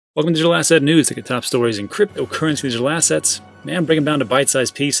Welcome to Digital Asset News, the top stories in cryptocurrency digital assets. Man, bring them down to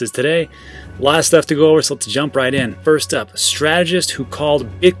bite-sized pieces today. A lot of stuff to go over, so let's jump right in. First up, Strategist, who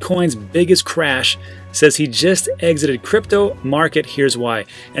called Bitcoin's biggest crash, says he just exited crypto market. Here's why.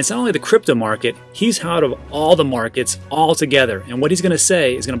 And it's not only the crypto market, he's out of all the markets altogether. And what he's going to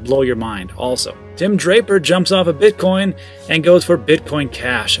say is going to blow your mind also. Tim Draper jumps off of Bitcoin and goes for Bitcoin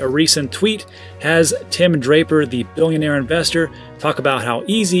Cash. A recent tweet has Tim Draper, the billionaire investor, talk about how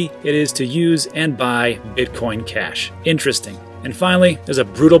easy it is to use and buy Bitcoin Cash. Interesting. And finally, there's a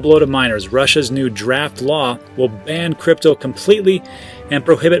brutal blow to miners. Russia's new draft law will ban crypto completely and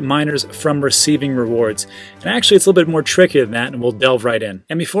prohibit miners from receiving rewards. And actually, it's a little bit more tricky than that, and we'll delve right in.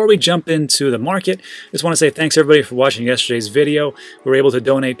 And before we jump into the market, I just want to say thanks everybody for watching yesterday's video. We were able to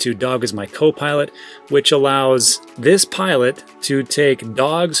donate to Dog is My Co-Pilot, which allows this pilot to take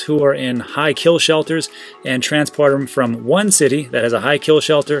dogs who are in high kill shelters and transport them from one city that has a high kill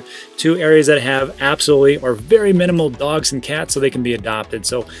shelter to areas that have absolutely or very minimal dogs and cats so they can be adopted.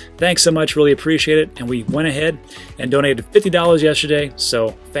 So thanks so much, really appreciate it. And we went ahead and donated $50 yesterday,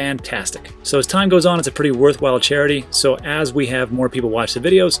 so fantastic. So as time goes on, it's a pretty worthwhile charity. So as we have more people watch the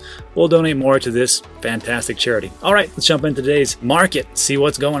videos, we'll donate more to this fantastic charity. All right, let's jump into today's market, see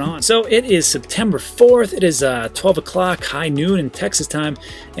what's going on. So it is September 4th. It is 12 o'clock, high noon in Texas time.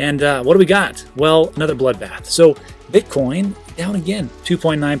 And what do we got? Well, another bloodbath. So Bitcoin down again,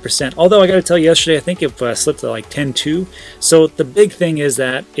 2.9%. Although I got to tell you, yesterday I think it slipped to like 10.2. So the big thing is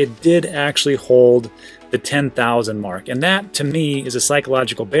that it did actually hold the 10,000 mark, and that to me is a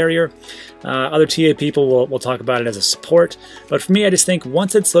psychological barrier. Other TA people will talk about it as a support, but for me, I just think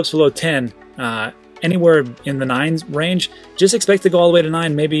once it slips below 10, anywhere in the 9s range, just expect to go all the way to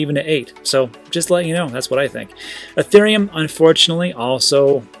 9, maybe even to 8. So just to let you know, that's what I think. Ethereum, unfortunately,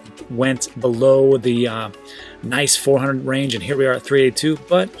 also went below the nice 400 range, and here we are at 382,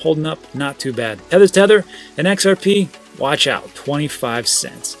 but holding up not too bad. Tether's Tether and XRP, watch out, 25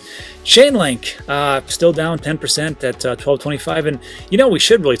 cents. Chainlink, still down 10% at 12.25, and you know what we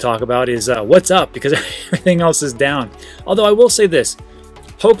should really talk about is what's up, because everything else is down. Although I will say this,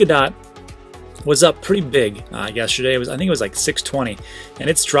 Polkadot was up pretty big yesterday. I think it was like 620, and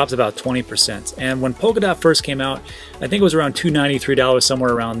it's dropped about 20%. And when Polkadot first came out, I think it was around $293,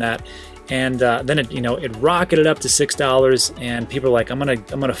 somewhere around that. And then it rocketed up to $6, and people are like, I'm gonna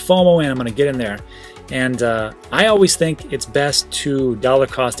FOMO in, I'm gonna get in there. And I always think it's best to dollar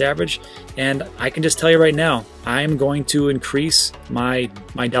cost average, and I can just tell you right now, I'm going to increase my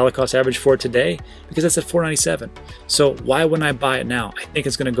dollar cost average for today because it's at 497. So why wouldn't I buy it now? I think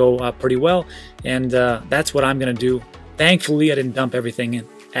it's going to go up pretty well, and that's what I'm going to do. Thankfully, I didn't dump everything in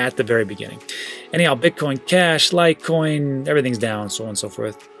at the very beginning. Anyhow, Bitcoin Cash, Litecoin, everything's down, so on and so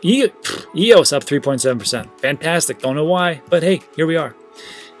forth. EOS up 3.7%. Fantastic. Don't know why, but hey, here we are.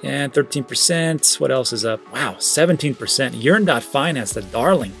 And 13%. What else is up? Wow, 17%. Yearn.finance, the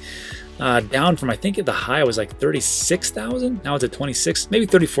darling, down from, I think at the high was like 36,000. Now it's at 26, maybe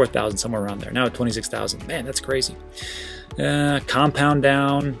 34,000, somewhere around there. Now at 26,000. Man, that's crazy. Compound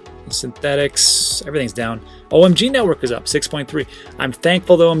down. Synthetics, everything's down. OMG Network is up 6.3. I'm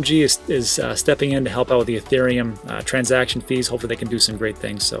thankful that OMG is stepping in to help out with the Ethereum transaction fees. Hopefully they can do some great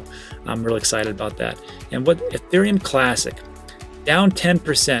things. So I'm really excited about that. And what Ethereum Classic, down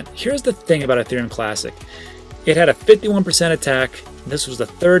 10%. Here's the thing about Ethereum Classic. It had a 51% attack. This was the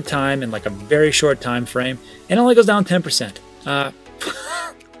third time in like a very short time frame, and it only goes down 10%.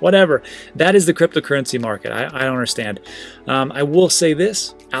 Whatever. That is the cryptocurrency market. I don't understand. I will say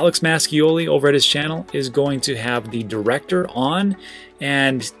this. Alex Mascioli over at his channel is going to have the director on,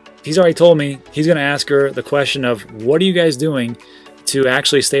 and he's already told me he's going to ask her the question of, what are you guys doing to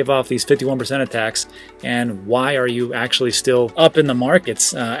actually stave off these 51% attacks, and why are you actually still up in the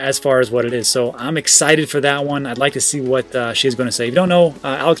markets as far as what it is? So I'm excited for that one. I'd like to see what she's going to say. If you don't know,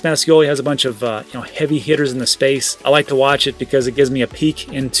 Alex Mascioli has a bunch of heavy hitters in the space. I like to watch it because it gives me a peek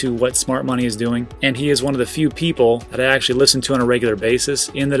into what smart money is doing, and he is one of the few people that I actually listen to on a regular basis.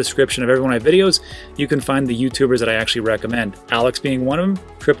 In the description of every one of my videos, you can find the YouTubers that I actually recommend. Alex being one of them,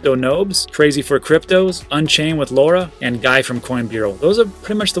 Crypto Nobes, Crazy for Cryptos, Unchained with Laura, and Guy from Coin Bureau. Those are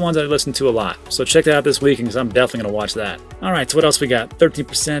pretty much the ones that I listen to a lot. So check that out this weekend because I'm definitely going to watch that. All right, so what else we got?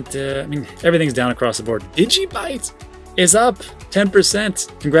 13%. I mean, everything's down across the board. Digibyte, is up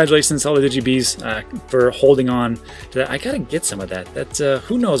 10%. Congratulations to all the DigiBees for holding on to that. I gotta get some of that.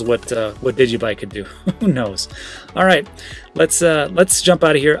 Who knows what DigiByte could do? Who knows? All right, let's jump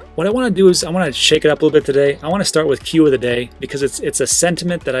out of here. What I want to do is I want to shake it up a little bit today. I want to start with Q of the day because it's a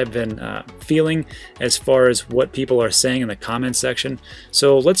sentiment that I've been feeling as far as what people are saying in the comments section.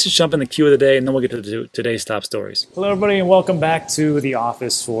 So let's just jump in the Q of the day and then we'll get to today's top stories. Hello everybody and welcome back to the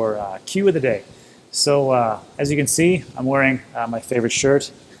office for Q of the day. So as you can see, I'm wearing my favorite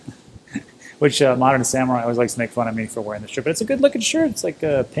shirt, which Modern Samurai always likes to make fun of me for wearing this shirt, but it's a good looking shirt. It's like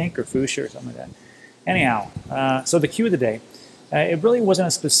pink or fuchsia or something like that. Anyhow, so the Q of the day, it really wasn't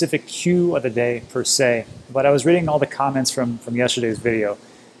a specific Q of the day per se, but I was reading all the comments from yesterday's video.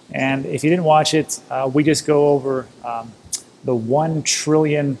 And if you didn't watch it, we just go over the 1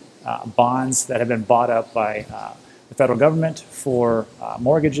 trillion bonds that have been bought up by the federal government for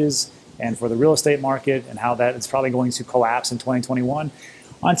mortgages and for the real estate market, and how that is probably going to collapse in 2021.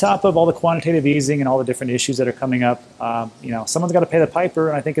 On top of all the quantitative easing and all the different issues that are coming up, you know, someone's got to pay the piper,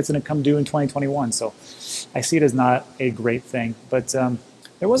 and I think it's going to come due in 2021. So I see it as not a great thing. But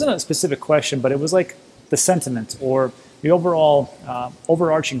there wasn't a specific question, but it was like the sentiment or the overall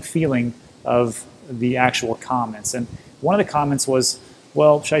overarching feeling of the actual comments. And one of the comments was,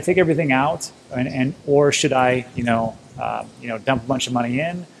 well, should I take everything out, or should I, dump a bunch of money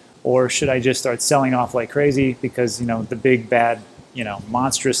in? Or should I just start selling off like crazy because, you know, the big, bad,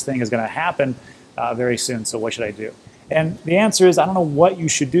 monstrous thing is going to happen very soon. So what should I do? And the answer is, I don't know what you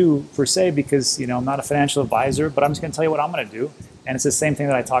should do per se, because, I'm not a financial advisor, but I'm just going to tell you what I'm going to do. And it's the same thing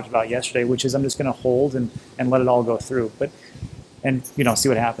that I talked about yesterday, which is I'm just going to hold and let it all go through. And see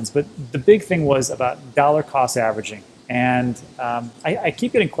what happens. But the big thing was about dollar cost averaging. And I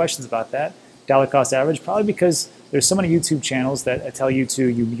keep getting questions about that, dollar cost average, probably because there's so many YouTube channels that tell you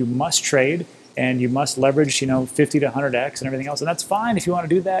you must trade and you must leverage, 50 to 100x and everything else. And that's fine if you want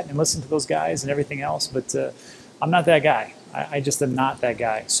to do that and listen to those guys and everything else. But I'm not that guy. I just am not that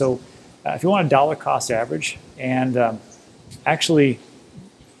guy. So if you want a dollar cost average and actually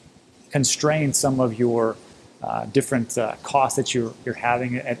constrain some of your different costs that you're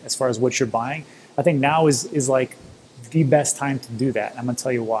having as far as what you're buying, I think now is like the best time to do that. I'm going to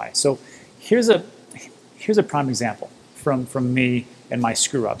tell you why. So here's a prime example from me and my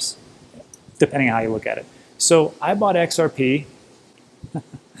screw-ups, depending on how you look at it. So I bought XRP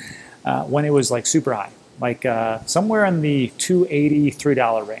when it was like super high, like somewhere in the $2.80,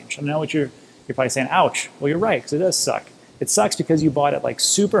 $3 range. I know what you're probably saying, ouch. Well, you're right, because it does suck. It sucks because you bought it like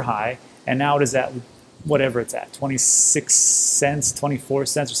super high, and now it is at whatever it's at, 26 cents, 24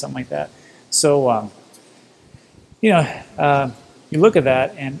 cents or something like that. So, you look at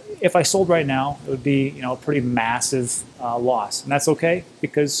that, and if I sold right now, it would be a pretty massive loss, and that's okay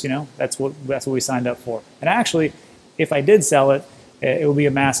because that's what we signed up for. And actually, if I did sell it, it would be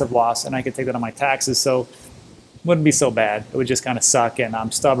a massive loss, and I could take that on my taxes, so it wouldn't be so bad. It would just kind of suck, and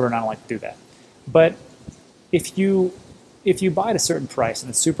I'm stubborn. I don't like to do that. But if you buy at a certain price and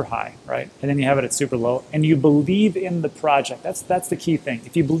it's super high, right, and then you have it at super low, and you believe in the project, that's the key thing.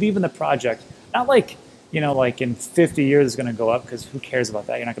 If you believe in the project, not like like in 50 years it's going to go up, because who cares about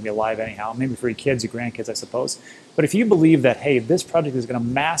that? You're not going to be alive anyhow. Maybe for your kids, your grandkids, I suppose. But if you believe that, hey, this project is going to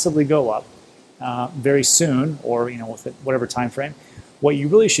massively go up very soon, or with whatever time frame, what you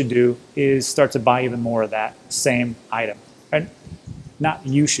really should do is start to buy even more of that same item. And not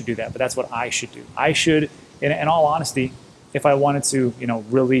you should do that, but that's what I should do. I should, in all honesty, if I wanted to,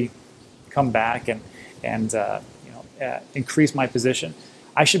 really come back and increase my position,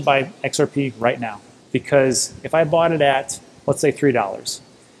 I should buy XRP right now. Because if I bought it at, let's say, $3,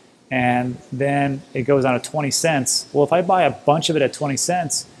 and then it goes down to 20 cents, well, if I buy a bunch of it at 20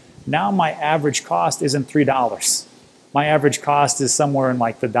 cents, now my average cost isn't $3. My average cost is somewhere in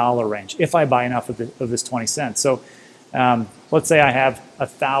like the dollar range, if I buy enough of this 20 cents. So let's say I have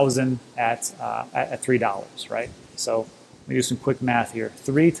 1,000 at $3, right? So let me do some quick math here.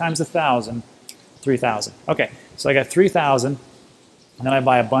 3 times 1,000, 3,000. Okay, so I got 3,000. And then I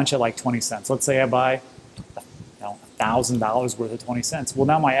buy a bunch at like 20 cents. Let's say I buy $1,000 worth of 20 cents. Well,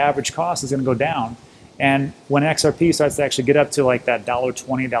 now my average cost is going to go down. And when XRP starts to actually get up to like that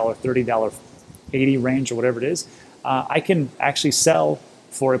 $1.20, $1.30, $1.80 range or whatever it is, I can actually sell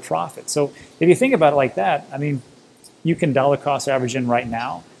for a profit. So if you think about it like that, I mean, you can dollar cost average in right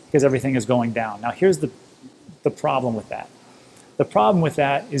now because everything is going down. Now, here's the problem with that. The problem with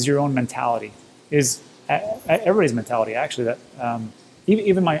that is your own mentality, is everybody's mentality, actually, that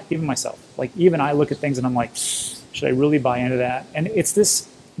even myself, like even I look at things and I'm like, should I really buy into that? And it's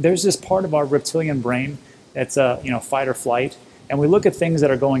there's this part of our reptilian brain that's fight or flight, and we look at things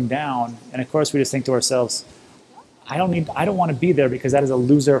that are going down, and of course we just think to ourselves, I don't want to be there because that is a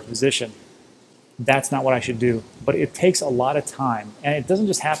loser position. That's not what I should do. But it takes a lot of time, and it doesn't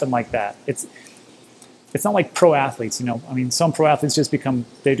just happen like that. It's not like pro athletes, you know. I mean, some pro athletes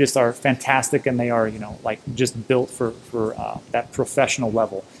they just are fantastic, and they are, you know, like just built for that professional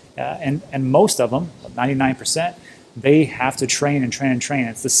level. And most of them, 99%, they have to train and train and train.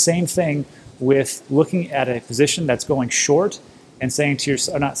 It's the same thing with looking at a position that's going short and saying to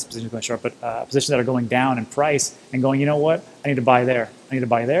yourself, not positions going short, but positions that are going down in price, and going, you know what, I need to buy there, I need to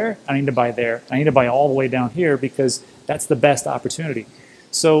buy there, I need to buy there, I need to buy all the way down here because that's the best opportunity.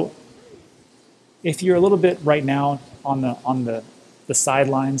 So if you're a little bit right now on the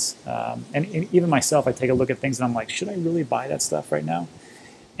sidelines, and even myself, I take a look at things and I'm like, should I really buy that stuff right now?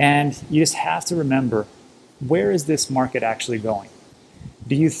 And you just have to remember, where is this market actually going?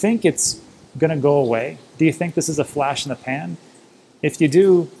 Do you think it's going to go away? Do you think this is a flash in the pan? If you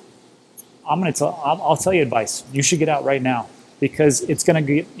do, I'll tell you advice. You should get out right now, because it's going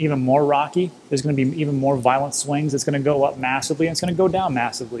to get even more rocky. There's going to be even more violent swings. It's going to go up massively, and it's going to go down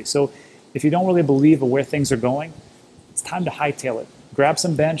massively. So if you don't really believe where things are going, it's time to hightail it. Grab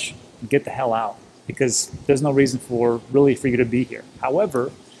some bench and get the hell out, because there's no reason for you to be here.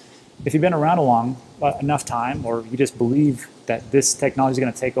 However, if you've been around enough time, or you just believe that this technology is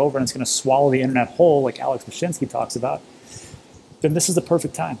going to take over and it's going to swallow the internet whole, like Alex Mashinsky talks about, then this is the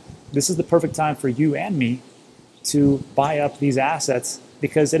perfect time. This is the perfect time for you and me to buy up these assets,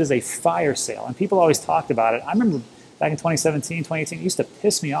 because it is a fire sale. And people always talked about it. I remember back in 2017, 2018, it used to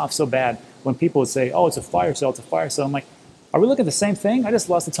piss me off so bad when people would say, oh, it's a fire sale, it's a fire sale. I'm like, are we looking at the same thing? I just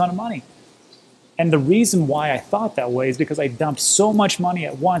lost a ton of money. And the reason why I thought that way is because I dumped so much money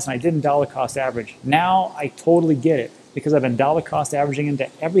at once and I didn't dollar cost average. Now I totally get it, because I've been dollar cost averaging into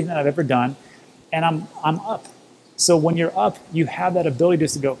everything that I've ever done, and I'm up. So when you're up, you have that ability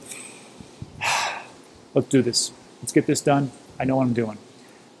just to go, let's do this. Let's get this done. I know what I'm doing.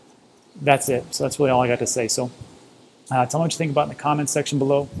 That's it. So that's really all I got to say. So tell me what you think about in the comments section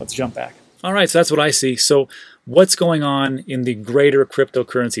below. Let's jump back. All right, so that's what I see. So what's going on in the greater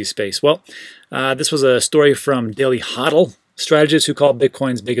cryptocurrency space? Well, this was a story from Daily Hodl. Strategist who called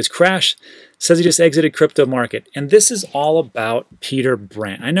Bitcoin's biggest crash says he just exited crypto market. And this is all about Peter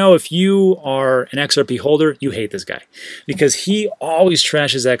Brandt. I know if you are an XRP holder, you hate this guy, because he always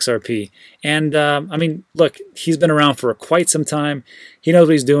trashes XRP. And I mean, look, he's been around for quite some time. He knows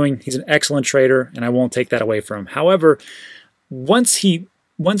what he's doing. He's an excellent trader, and I won't take that away from him. However, once we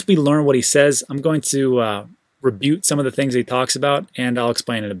learn what he says, I'm going to rebuke some of the things he talks about, and I'll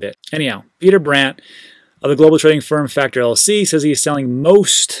explain it a bit. Anyhow, Peter Brandt of the global trading firm Factor LLC says he is selling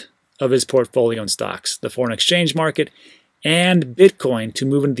most of his portfolio in stocks, the foreign exchange market, and Bitcoin to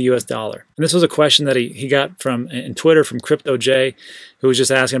move into the US dollar. And this was a question that he got in Twitter from CryptoJ, who was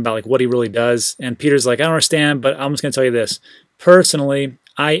just asking about like what he really does. And Peter's like, I don't understand, but I'm just going to tell you this. Personally,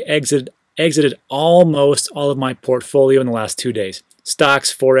 I exited almost all of my portfolio in the last 2 days.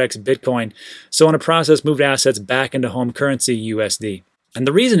 Stocks, Forex, Bitcoin. So in a process, moved assets back into home currency, USD. And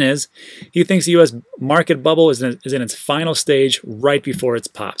the reason is, he thinks the U.S. market bubble is in its final stage right before it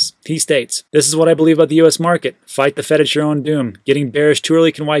pops. He states, "This is what I believe about the U.S. market. Fight the Fed at your own doom. Getting bearish too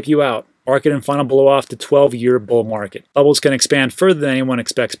early can wipe you out. Market and final blow off the 12-year bull market. Bubbles can expand further than anyone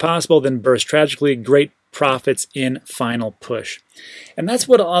expects possible, then burst tragically. Great profits in final push." And that's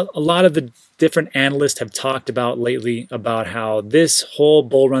what a lot of the different analysts have talked about lately, about how this whole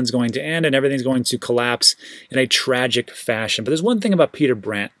bull run is going to end and everything's going to collapse in a tragic fashion. But there's one thing about Peter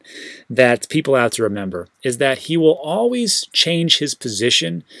Brandt that people have to remember, is that he will always change his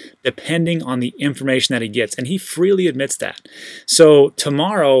position depending on the information that he gets, and he freely admits that. So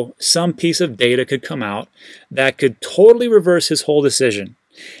tomorrow, some piece of data could come out that could totally reverse his whole decision.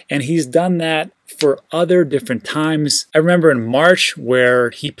 And he's done that for other different times. I remember in March where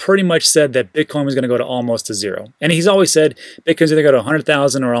he pretty much said that Bitcoin was going to go to almost to zero. And he's always said Bitcoin's going to go to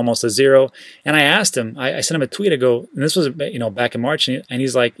 100,000 or almost to zero. And I asked him, I sent him a tweet, and this was back in March, and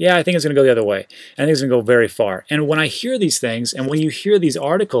he's like, yeah, I think it's going to go the other way. I think it's going to go very far. And when I hear these things, and when you hear these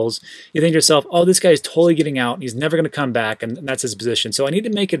articles, you think to yourself, oh, this guy's totally getting out. He's never going to come back, and that's his position. So I need to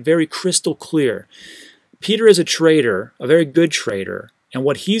make it very crystal clear. Peter is a trader, a very good trader. And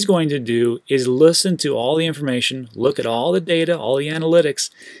what he's going to do is listen to all the information, look at all the data, all the analytics,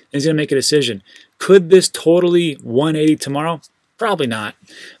 and he's going to make a decision. Could this totally 180 tomorrow? Probably not.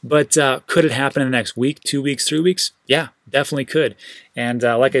 But could it happen in the next week, 2 weeks, 3 weeks? Yeah, definitely could. And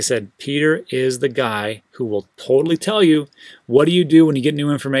like I said, Peter is the guy who will totally tell you, what do you do when you get new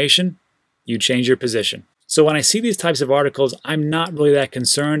information? You change your position. So when I see these types of articles, I'm not really that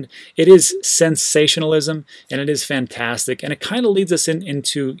concerned. It is sensationalism, and it is fantastic, and it kind of leads us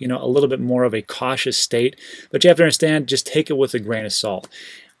into a little bit more of a cautious state. But you have to understand, just take it with a grain of salt.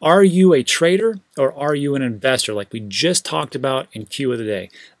 Are you a trader or are you an investor, like we just talked about in Q of the day?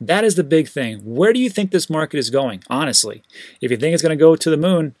 That is the big thing. Where do you think this market is going, honestly? If you think it's going to go to the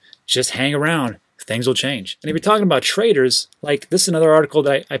moon, just hang around. Things will change. And if you're talking about traders, like this is another article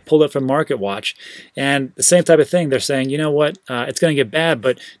that I pulled up from Market Watch, and the same type of thing. They're saying, you know what, it's going to get bad,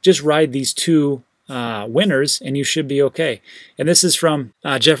 but just ride these two winners and you should be okay. And this is from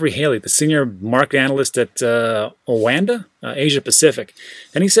Jeffrey Haley, the senior market analyst at AUDIT, Asia Pacific.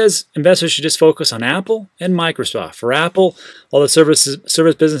 And he says investors should just focus on Apple and Microsoft. For Apple, while the service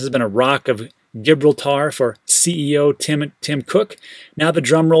business has been a rock of Gibraltar for CEO Tim Cook, now the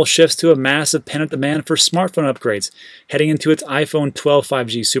drumroll shifts to a massive pent-up demand for smartphone upgrades, heading into its iPhone 12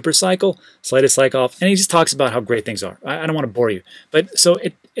 5G super cycle, slightest cycle off, and he just talks about how great things are. I don't want to bore you, but so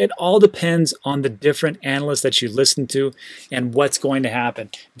it all depends on the different analysts that you listen to and what's going to happen.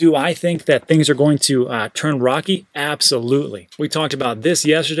 Do I think that things are going to turn rocky? Absolutely. We talked about this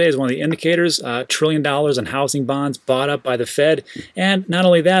yesterday as one of the indicators, $1 trillion in housing bonds bought up by the Fed, and not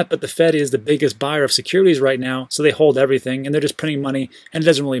only that, but the Fed is the biggest buyer of securities right now, so they hold everything, and they're just printing money, and it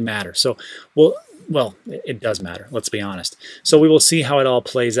doesn't really matter. So, well, it does matter, let's be honest. So we will see how it all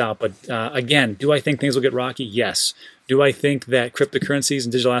plays out. But again, do I think things will get rocky? Yes. Do I think that cryptocurrencies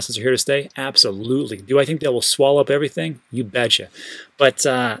and digital assets are here to stay? Absolutely. Do I think that will swallow up everything? You betcha. But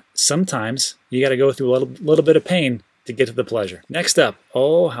sometimes you got to go through a little bit of pain to get to the pleasure. Next up,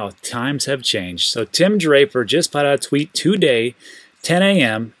 oh, how times have changed. So Tim Draper just put out a tweet today, 10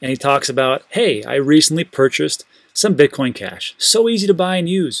 a.m., and he talks about, hey, I recently purchased some Bitcoin Cash. So easy to buy and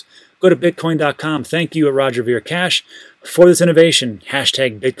use. Go to bitcoin.com. Thank you at Roger Ver Cash for this innovation.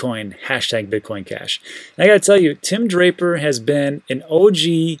 Hashtag Bitcoin, hashtag Bitcoin Cash. And I got to tell you, Tim Draper has been an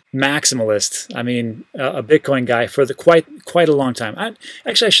OG maximalist. I mean, a Bitcoin guy for quite a long time.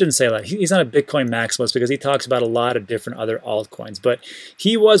 Actually, I shouldn't say that. He's not a Bitcoin maximalist because he talks about a lot of different other altcoins. But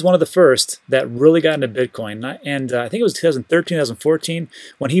he was one of the first that really got into Bitcoin. And I think it was 2013, 2014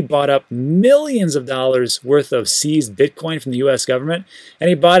 when he bought up millions of dollars worth of seized Bitcoin from the U.S. government. And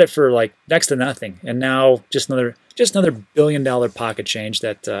he bought it for like next to nothing. And now just another $1 billion pocket change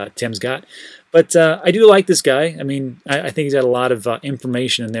that Tim's got. But I do like this guy. I mean, I think he's got a lot of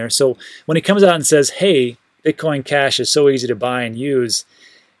information in there. So when he comes out and says, hey, Bitcoin Cash is so easy to buy and use,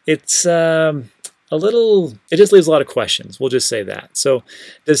 it's it just leaves a lot of questions. We'll just say that. So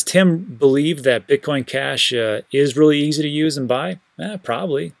does Tim believe that Bitcoin Cash is really easy to use and buy?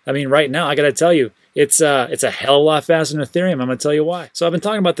 Probably. I mean, right now, I got to tell you, it's a hell of a lot faster than Ethereum. I'm going to tell you why. So I've been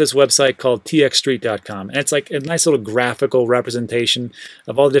talking about this website called txstreet.com, and it's like a nice little graphical representation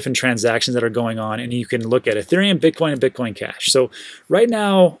of all the different transactions that are going on, and you can look at Ethereum, Bitcoin, and Bitcoin Cash. So right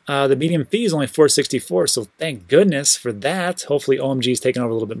now, the median fee is only $4.64, so thank goodness for that. Hopefully OMG is taking over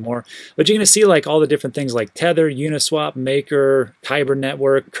a little bit more. But you're going to see like all the different things like Tether, Uniswap, Maker, Kyber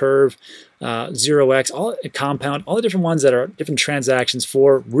Network, Curve, 0x, all Compound, all the different ones that are different transactions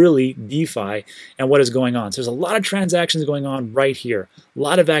for really DeFi and what is going on. So there's a lot of transactions going on right here, a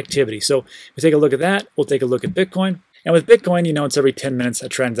lot of activity. So we take a look at that. We'll take a look at Bitcoin. And with Bitcoin, you know, it's every 10 minutes a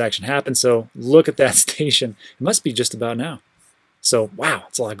transaction happens. So look at that station. It must be just about now. So wow,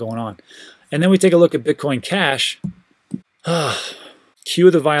 it's a lot going on. And then we take a look at Bitcoin Cash.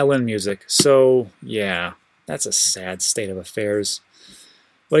 Cue the violin music. So yeah, that's a sad state of affairs.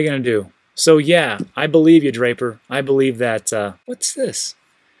 What are you going to do? So yeah, I believe you, Draper. I believe that, what's this?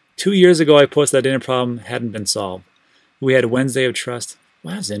 2 years ago, I posted that internet problem hadn't been solved. We had Wednesday of Trust.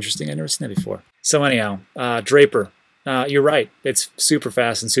 Wow, that's interesting. I've never seen that before. So anyhow, Draper, you're right. It's super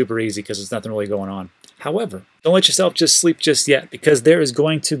fast and super easy because there's nothing really going on. However, don't let yourself just sleep just yet, because there is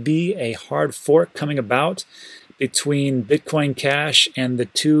going to be a hard fork coming about between Bitcoin Cash and the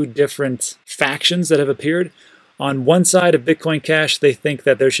two different factions that have appeared. On one side of Bitcoin Cash, they think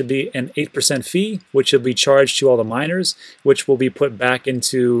that there should be an 8% fee, which will be charged to all the miners, which will be put back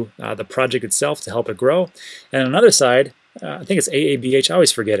into the project itself to help it grow. And on another side, I think it's AABH, I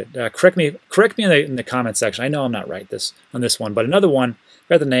always forget it. Correct me in the comment section. I know I'm not right on this one, but another one, I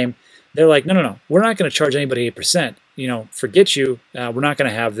forgot the name, they're like, no, we're not going to charge anybody 8%. You know, forget you, we're not going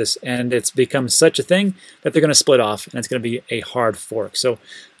to have this. And it's become such a thing that they're going to split off, and it's going to be a hard fork. So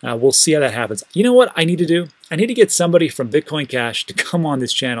we'll see how that happens. You know what I need to do? I need to get somebody from Bitcoin Cash to come on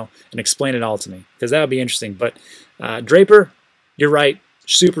this channel and explain it all to me, because that would be interesting. But Draper, you're right.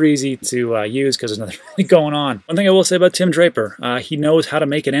 Super easy to use because there's nothing really going on. One thing I will say about Tim Draper, he knows how to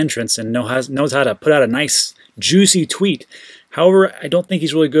make an entrance and knows how to put out a nice, juicy tweet. However, I don't think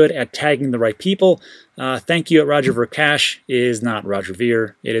he's really good at tagging the right people. Thank you at Roger Ver Cash is not Roger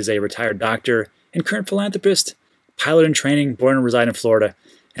Ver. It is a retired doctor and current philanthropist, pilot in training, born and reside in Florida,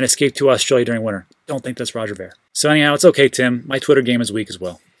 and escaped to Australia during winter. Don't think that's Roger Ver. So anyhow, it's okay, Tim. My Twitter game is weak as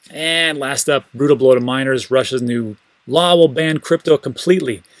well. And last up, brutal blow to miners. Russia's new law will ban crypto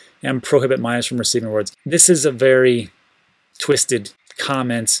completely and prohibit miners from receiving rewards. This is a very twisted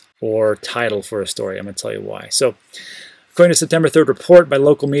comment or title for a story. I'm going to tell you why. So, according to September 3rd report by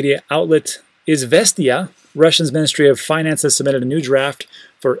local media outlet Izvestia, Russia's Ministry of Finance has submitted a new draft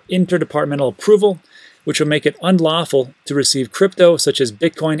for interdepartmental approval, which will make it unlawful to receive crypto such as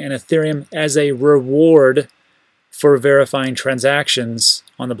Bitcoin and Ethereum as a reward for verifying transactions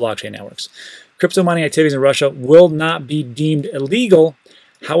on the blockchain networks. Crypto mining activities in Russia will not be deemed illegal.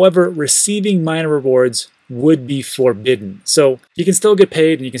 However, receiving miner rewards would be forbidden. So you can still get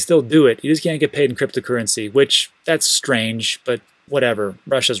paid and you can still do it. You just can't get paid in cryptocurrency, which that's strange, but whatever.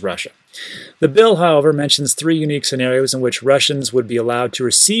 Russia's Russia. The bill, however, mentions 3 unique scenarios in which Russians would be allowed to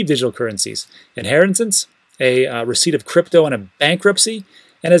receive digital currencies: inheritance, a receipt of crypto in a bankruptcy,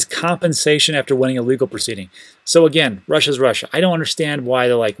 and as compensation after winning a legal proceeding. So again, Russia's Russia. I don't understand why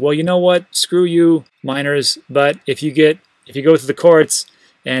they're like, well, you know what? Screw you, miners. But if you go to the courts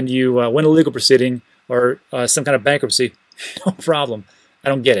and you win a legal proceeding or some kind of bankruptcy, no problem. I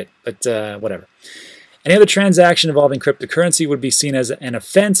don't get it, but whatever. Any other transaction involving cryptocurrency would be seen as an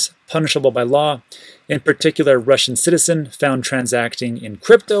offense punishable by law. In particular, a Russian citizen found transacting in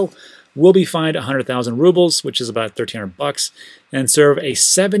crypto will be fined 100,000 rubles, which is about 1,300 bucks, and serve a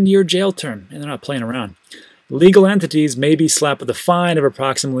 7-year jail term. And they're not playing around. Legal entities may be slapped with a fine of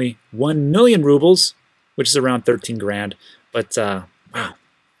approximately 1 million rubles, which is around 13 grand. But wow,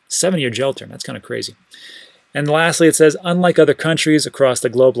 7-year jail term. That's kind of crazy. And lastly, it says, unlike other countries across the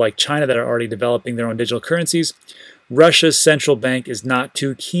globe like China that are already developing their own digital currencies, Russia's central bank is not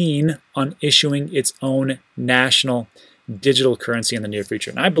too keen on issuing its own national digital currency in the near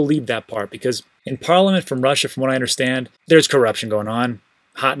future. And I believe that part because in Parliament from Russia, from what I understand, there's corruption going on.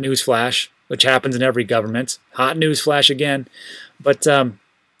 Hot news flash, which happens in every government. Hot news flash again. But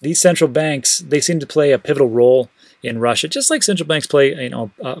these central banks, they seem to play a pivotal role in Russia, just like central banks play,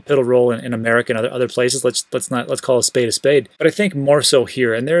 a pivotal role in America and other places. Let's call a spade, but I think more so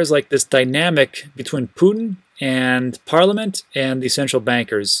here. And there is like this dynamic between Putin and Parliament and the central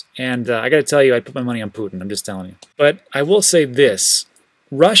bankers. And I got to tell you, I put my money on Putin. I'm just telling you. But I will say this: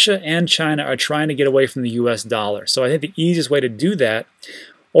 Russia and China are trying to get away from the U.S. dollar. So I think the easiest way to do that,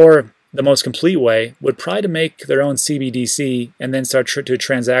 or the most complete way, would probably to make their own CBDC and then start to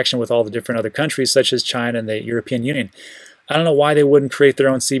transaction with all the different other countries such as China and the European Union. I don't know why they wouldn't create their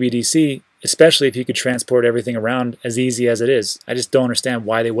own CBDC, especially if you could transport everything around as easy as it is. I just don't understand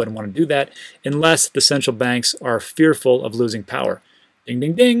why they wouldn't want to do that unless the central banks are fearful of losing power. Ding,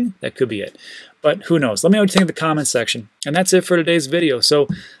 ding, ding. That could be it. But who knows? Let me know what you think in the comments section. And that's it for today's video. So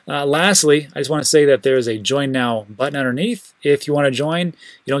lastly, I just want to say that there is a Join Now button underneath. If you want to join,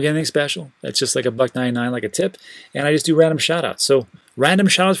 you don't get anything special. That's just like $1.99, like a tip. And I just do random shout-outs. So random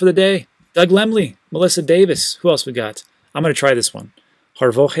shout-outs for the day: Doug Lemley, Melissa Davis. Who else we got? I'm going to try this one.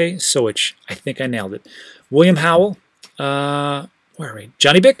 Harvoje Soich. I think I nailed it. William Howell. Where are we?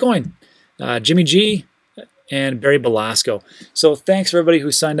 Johnny Bitcoin. Jimmy G. And Barry Belasco. So thanks for everybody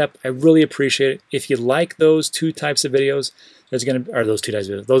who signed up. I really appreciate it. If you like those 2 types of videos, these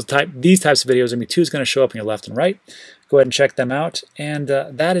types of videos, two is going to show up on your left and right. Go ahead and check them out. And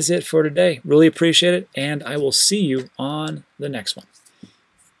that is it for today. Really appreciate it, and I will see you on the next one.